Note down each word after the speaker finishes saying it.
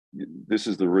this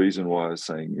is the reason why I was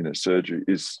saying, surgery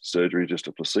just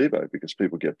a placebo, because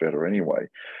people get better anyway.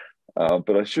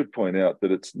 But I should point out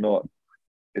that it's not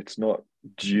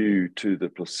due to the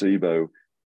placebo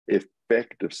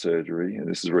effect of surgery, and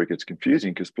this is where it gets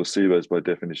confusing, because placebos by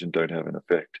definition don't have an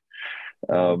effect.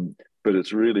 But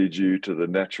it's really due to the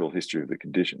natural history of the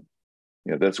condition.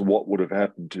 That's what would have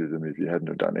happened to them if you hadn't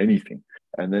have done anything.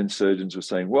 And then surgeons were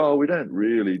saying, well, we don't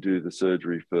really do the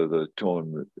surgery for the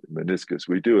torn meniscus.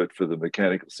 We do it for the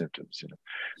mechanical symptoms.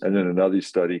 And then another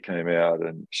study came out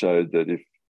and showed that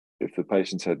if the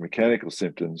patients had mechanical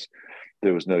symptoms,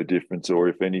 there was no difference, or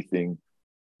if anything,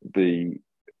 the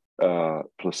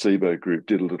placebo group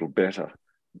did a little better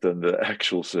than the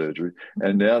actual surgery.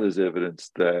 And now there's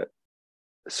evidence that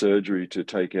surgery to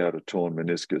take out a torn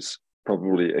meniscus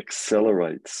probably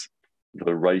accelerates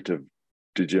the rate of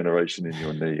degeneration in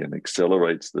your knee and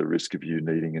accelerates the risk of you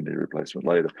needing a knee replacement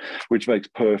later, which makes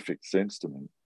perfect sense to me.